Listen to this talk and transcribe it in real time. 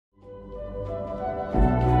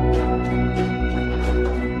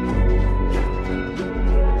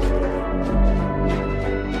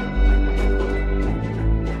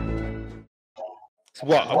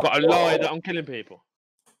What? I've got to lie that I'm killing people.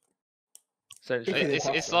 Essentially.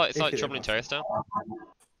 It's like troubling terrorist now.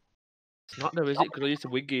 It's not though, is it? Because I used to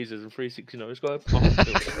wig geezers and 360 no scope.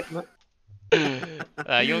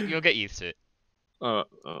 You'll get used to it.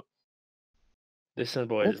 Listen,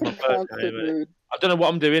 boys, it's my first game. I don't know what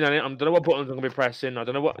I'm doing. I don't know what buttons I'm gonna be pressing. I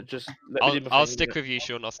don't know what. Just let me do my I'll thing, stick with you,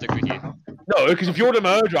 Sean. I'll stick with you. No, because if you're the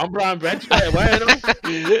murderer, I'm brown bread straight away.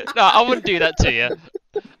 No, I wouldn't do that to you.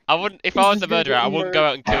 I wouldn't. If I was the murderer, I wouldn't go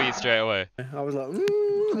out and kill you straight away. I was like, I'm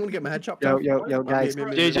gonna get my head chopped off. Yo, guys.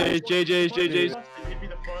 GG's.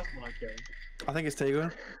 I think it's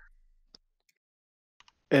Tigran.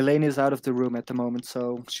 Elaine is out of the room at the moment,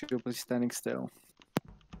 so she'll be standing still.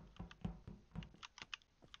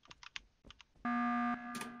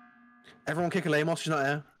 Everyone kick Elaine while she's not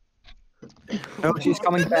here. No, she's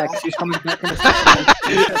coming back. She's coming back in a second.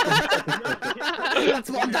 That's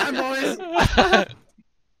what I'm down, boys.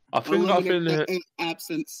 I feel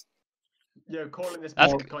absence. Yeah, calling this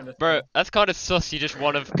that's kind of. Bro, that's kind of sus. You just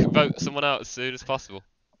want to vote someone out as soon as possible.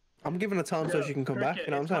 I'm giving her time so she can come back.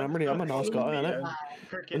 You know what I'm saying? I'm a nice guy, innit?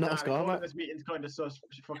 I'm a nice guy, mate. This meeting's kind of sus.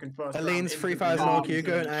 Fucking first. Elaine's 3,000 IQ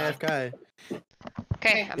going AFK.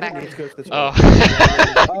 Okay, I'm back. Oh.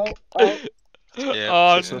 Yeah.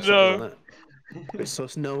 Oh no. It's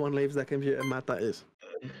sus. No one leaves their computer. Mad that is.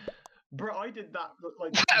 Bro, I did that.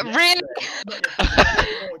 Like, really?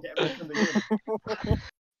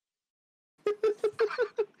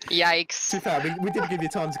 Yikes. Too fair, we did give you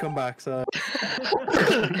time to come back, so. We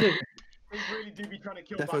really do be trying to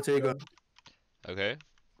kill Tigran. Okay.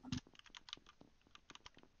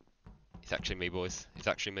 It's actually me, boys. It's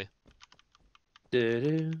actually me.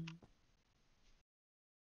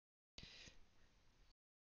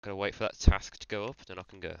 Gotta wait for that task to go up, then I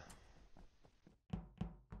can go.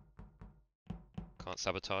 Can't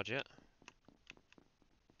sabotage yet.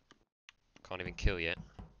 Can't even kill yet.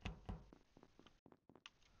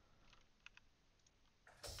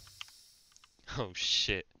 Oh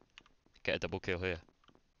shit. Get a double kill here.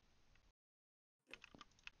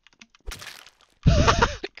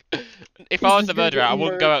 If I was the murderer, I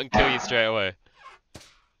wouldn't go out and kill you straight away.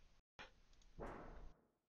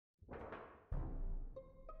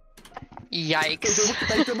 Yikes.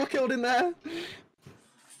 They double killed in there.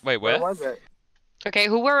 Wait, where? Where was it? Okay,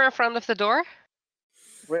 who were in front of the door?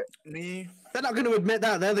 Me. They're not going to admit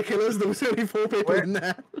that. They're the killers. There was only 4 people in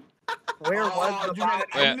there. Where was the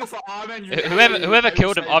body? Whoever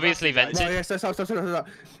killed him obviously vented. No, yeah, stop.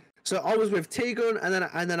 So I was with Tigran,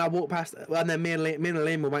 and then I walked past, and then me and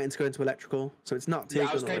Elaine were waiting to go into electrical. So it's not Tigran. Yeah,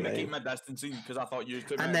 I was trying to keep my distance because I thought you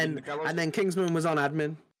took. And then Kingsman was on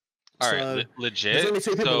admin. Alright, legit. There's only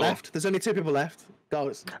 2 people left. There's only 2 people left.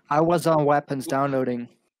 Guys. I was on weapons downloading.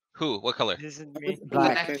 Who? What color?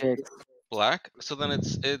 Black. Black. So then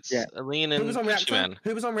it's Aline and Man.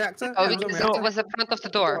 Who was on reactor? Oh, because it was the front of the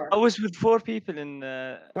door. I was with 4 people in.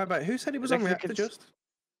 Wait, who said he was on reactor? Just.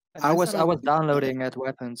 I was downloading at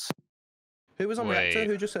weapons. Who was on reactor?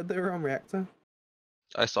 Who just said they were on reactor?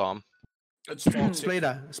 I saw him. It's toxic.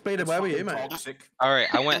 Splader, where were you, mate? Toxic. All right,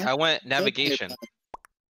 I went navigation.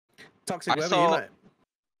 Toxic, where were you, mate?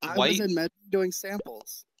 I was in med doing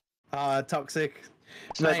samples. Toxic.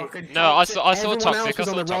 Mate, no, I saw Everyone Toxic. else was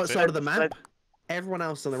on the right side of the map. Everyone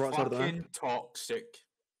else on the right side of the map. Fucking toxic.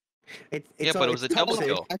 Yeah, but it was a double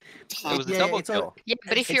kill. It was a double kill. Yeah,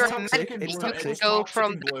 but if you're a med, you can go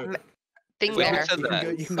from the thing Wait, there. who said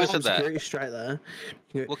that? You can Who go said from that? security straight there.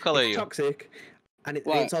 What color are you? Toxic. And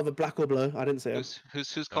it's either black or blue. I didn't see it.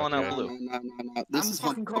 Who's calling out blue? No. This is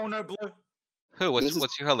fucking calling out blue. Who?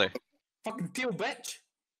 What's your color? Fucking teal, bitch.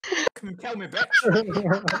 Come and tell me, bitch.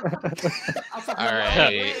 I'll fucking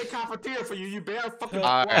Alright. a cafeteria for you. You better fucking.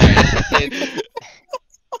 Alright.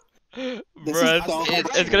 Bruh,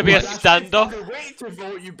 it's gonna be a standoff. Wait to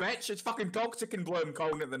vote, you bitch. It's fucking toxic and blue. I'm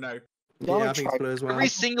calling it the now. Yeah, I think it's blue as well. Every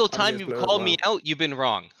single time you've called me out, you've been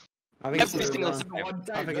wrong. I think it's Every blue single as well. time.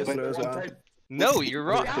 I think it's blue as well. No, you're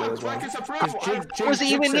wrong. I Was it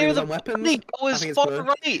even near the weapon? I was far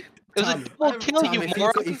right. It was a double kill, you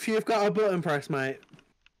moron. If you've got a button press, mate.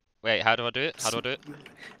 Wait, how do I do it? How do I do it?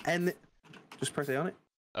 And just press A on it.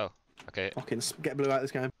 Oh, okay. Fucking get blue out of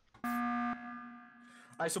this game.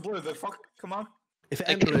 So blue, the fuck, come on. If it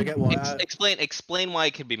ends blue, get white out. Explain why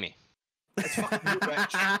it could be me. It's fucking blue,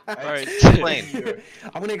 bitch. Alright, explain.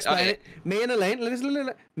 I'm gonna explain it. Me and Elaine,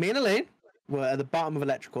 me and Elaine were at the bottom of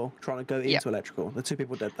electrical, trying to go into electrical. The 2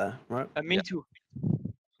 people dead there, right? Me too.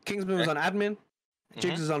 Kingsman was on admin.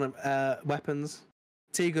 Jigs was on weapons.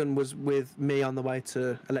 Tegan was with me on the way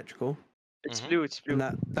to electrical. It's blue. It's blue.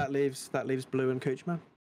 And that leaves blue and Coochman.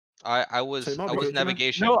 I was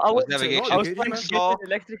navigation. No, I was navigation. I was trying to get to the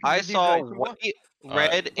electric. I saw white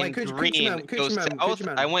red and green go south.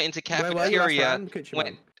 I went into cafeteria,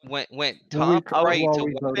 went top right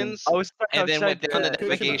to weapons, and then went down to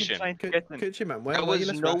navigation. I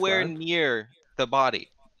was nowhere near the body.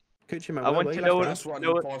 I want to know That's what an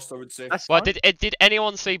imposter would say. Well, did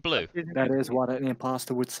anyone see blue? That is what an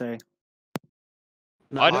imposter would say.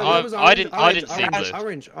 No, I didn't see blue.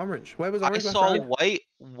 Orange. Where was orange? I saw white.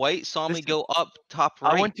 White saw me go up top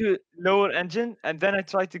right. I went to lower engine and then I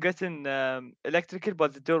tried to get in electrical,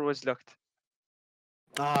 but the door was locked.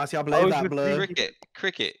 Ah, see, I believe that blue.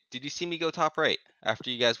 Cricket. Did you see me go top right after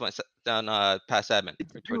you guys went down past admin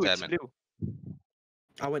or towards admin?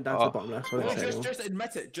 I went down to the bottom left. Just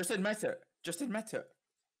admit it. Just admit it.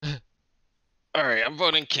 All right, I'm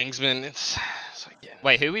voting Kingsman. It's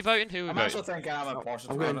Wait, who are we voting? I'm also thinking I'm an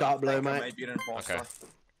imposter. I'm going dark blue, mate. Okay.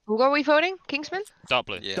 Who are we voting? Kingsman? Dark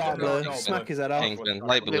blue. Yeah, Dark blue. Smack his head off. Kingsman,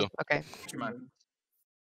 light blue. Okay.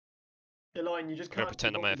 Elaine, you just can't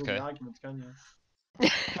pretend I'm AFK. arguments, can you?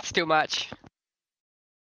 It's too much.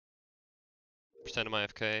 Pretend I'm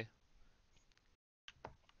AFK.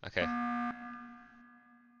 Okay.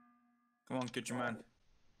 Come on, Gucci man.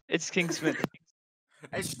 It's Kingsman.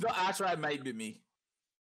 It's not. Actually, it might be me.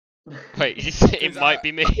 Wait, you say it might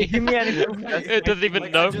be me? Give me any proof. It doesn't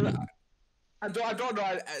even know. I don't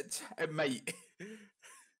know. It might.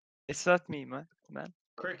 It's not me, man.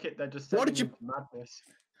 Cricket, they're just What did you? madness.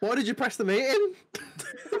 Why did you press the meeting?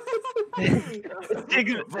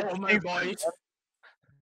 Vote on my boys.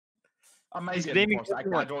 I might get blaming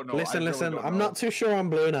imposter. I don't know. Listen. I'm not too sure I'm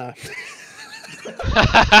blue now.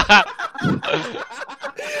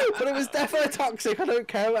 But it was definitely toxic. I don't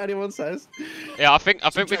care what anyone says. Yeah, I think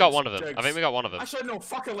we got one of them. I think we got one of them. Actually, no.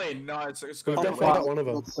 Fuck Elaine. No, it's We've good. definitely got one of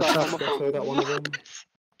them. Definitely got one of them.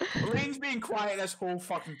 Elaine's been quiet this whole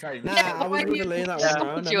fucking time. Nah, I was with Elaine that one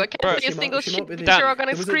round. I can't see a single shit. You're all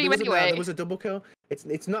gonna scream anyway. There was a double kill.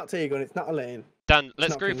 It's not Tegan. It's not Elaine. Dan,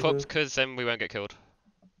 let's group up because then we won't get killed.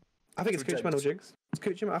 I think it's Coochman or Jigs. It's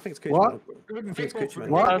Coochman. I think it's Coochman. What? We can I think it's kick both. Coochman.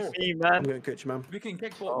 What? Me, I'm man. going Coochman. We can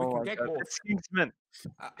kick both. We can kick both. It's Kingsman.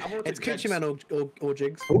 It's Coochman or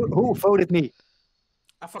Jigs. Who voted me?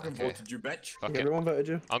 I fucking voted you, bitch. Fuck it. Everyone voted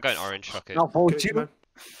you. I'm going orange. Fuck it. I'll vote you,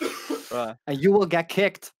 Coochman. and you will get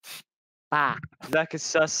kicked. Ah. Zach is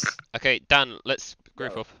sus. Okay, Dan, let's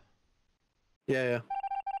group up. Yeah.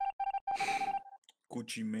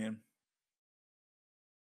 Gucci man.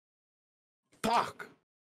 Fuck.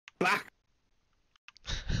 Black.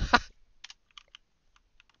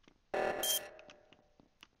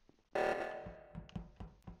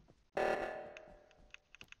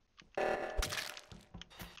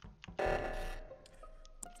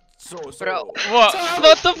 Bro. What? Tom!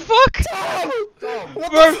 What the fuck? Tom!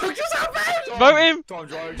 What Bro. the fuck just happened? Vote him! Tom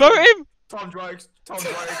drugs. Vote him! Tom drugs.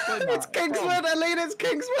 It's Kingsman, Elaine, it's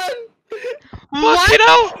Kingsman! Fucking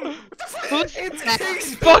hell! It's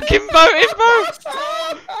Kingsman! Fucking vote him, bro!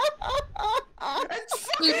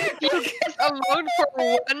 You get alone for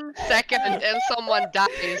 1 second and someone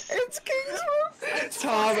dies. It's Kingsman!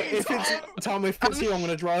 Tom, if it's you, I'm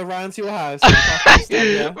gonna drive around to your house. Bro,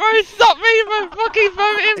 it's not me, bro! Fucking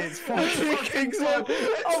vote him! It's fucking Kingsman!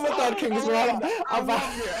 Oh my god, Kingsman!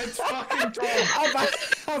 It's fucking Tom!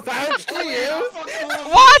 I'm vouched for you!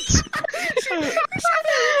 What?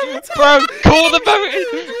 Bro, call the vote!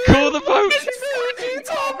 Call the vote!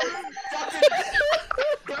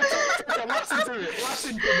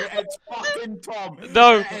 Listen to me, it's fucking Tom.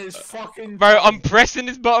 No. It is fucking Bro, Tom. I'm pressing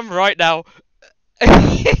this button right now.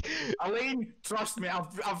 Elaine, trust me,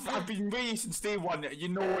 I've been with you since day one. You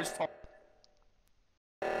know it's Tom.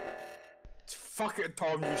 It's fucking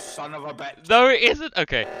Tom, you son of a bitch. No, it isn't.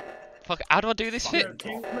 Okay. Fuck, how do I do this shit?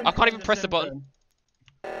 I can't even press the button.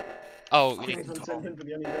 Oh, you need...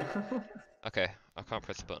 Okay, I can't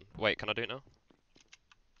press the button. Wait, can I do it now?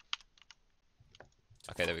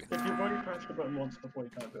 Okay, there we go. If you've already pressed the button once before, you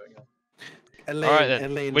can't do it again. Alright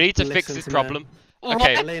then, we need to fix this problem.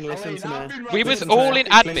 Okay, Elaine, listen to me. we was all in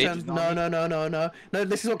admin. No,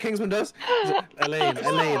 this is what Kingsman does. Elaine,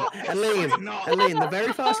 the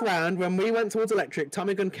very first round when we went towards electric,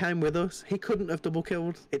 Tommy Gunn came with us. He couldn't have double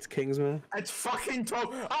killed. It's Kingsman. It's fucking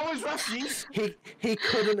Tom. I was with you. He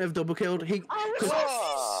couldn't have double killed.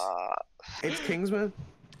 It's Kingsman.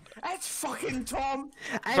 It's fucking Tom.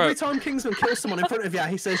 Every time Kingsman kills someone in front of you,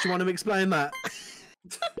 he says, "You want to explain that?"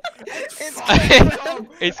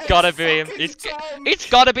 It's gotta be him. It's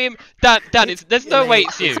gotta be him. Dan, there's no way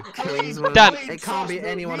it's you. Dan, it can't be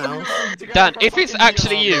anyone else. Dan, if it's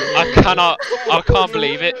actually you, I can't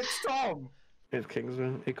believe it. It's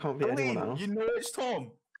Kingsman. It can't be anyone else. You know it's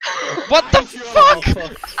Tom. What the fuck? Oh, for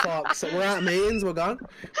fuck's sake. We're at meetings. We're gone.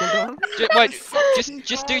 Wait,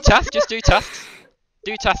 just do tasks. Just do tasks.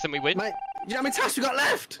 Do tasks and we win. Mate, you know how many tasks we got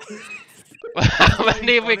left? How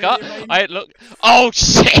many have we got? I look. Oh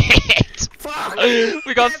shit! Fuck!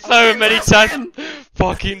 We got so many tasks.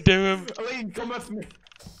 Fucking do them. Elaine, come with me.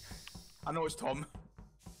 I know it's Tom.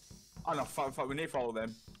 Oh no, fuck, we need to follow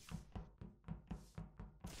them.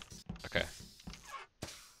 Okay.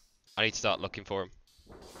 I need to start looking for him.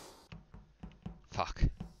 Fuck.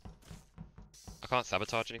 I can't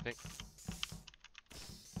sabotage anything.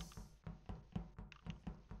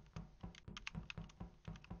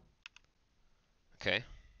 Okay.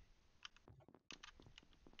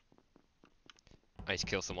 I need to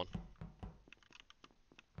kill someone.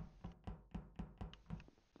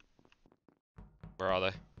 Where are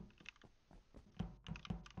they?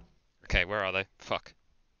 Okay, where are they? Fuck.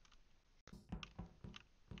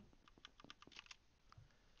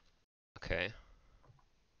 Okay.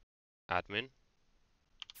 Admin.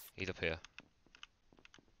 He's up here.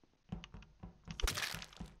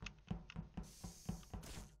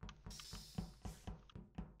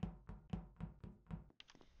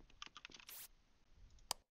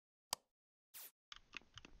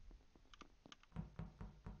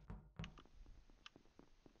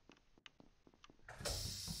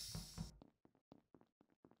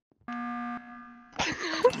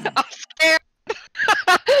 I'm scared.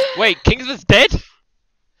 Wait, Kingsman's dead?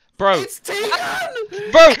 Bro. It's Tegan!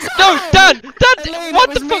 Bro, no, Dan! Elaine, What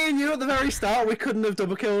it the was fuck? me and you at the very start. We couldn't have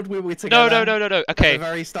double killed. We were together. No. Okay. At the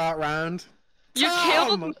very start round. You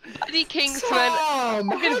killed Bloody Kingsman. Tom!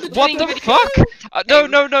 What the fuck?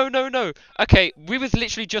 No. Okay, we was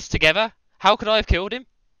literally just together. How could I have killed him?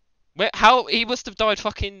 How? He must have died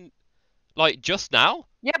fucking, like, just now?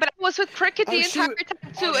 Yeah, but I was with Cricket the entire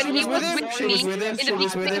time too, and he was with me in the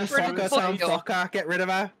beginning for the Tom, video. fuck her. Get rid of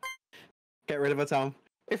her. Get rid of her, Tom.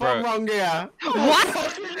 If Bro. I'm wrong here. What?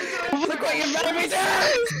 Look what you made me do!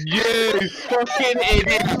 You fucking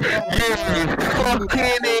idiot! You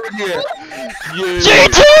fucking idiot! You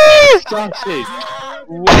GG! sausage!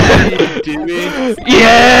 What are you doing?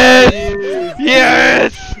 Yes!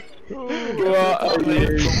 Yes! What are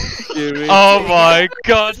you doing? Oh my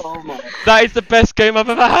god! That is the best game I've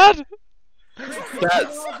ever had!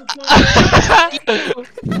 That's...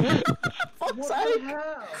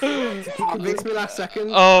 He convinced me last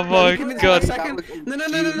second. Oh my God. god.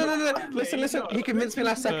 No. Listen. He convinced me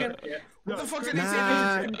last second. What the fuck did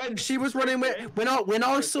Nah, he say? she was running with when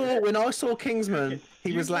I saw Kingsman.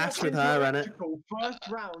 He was last with her, innit? First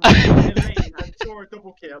round, Elaine and saw a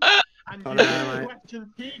double kill, and Oh, you no,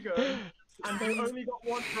 questioned Tegan, and you only got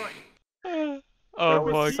one right. Oh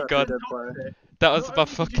my god. That was my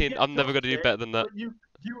fucking. I'm never gonna do better than that. But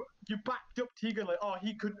you backed up Tegan like, oh,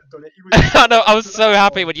 he couldn't have done it. He was. I know. I was so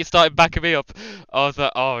happy when you started backing me up. I was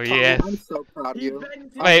like, oh yes. I'm so proud of you.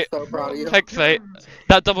 Mate, I'm so proud of you. thanks, mate.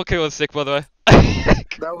 That double kill was sick, by the way.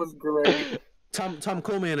 That was great. Tom,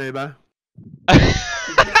 call me an Uber.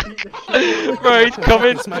 Bro, he's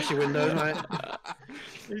coming. Smash your windows, mate.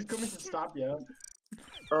 He's coming to stab you.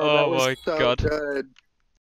 Oh that was my so god. Good.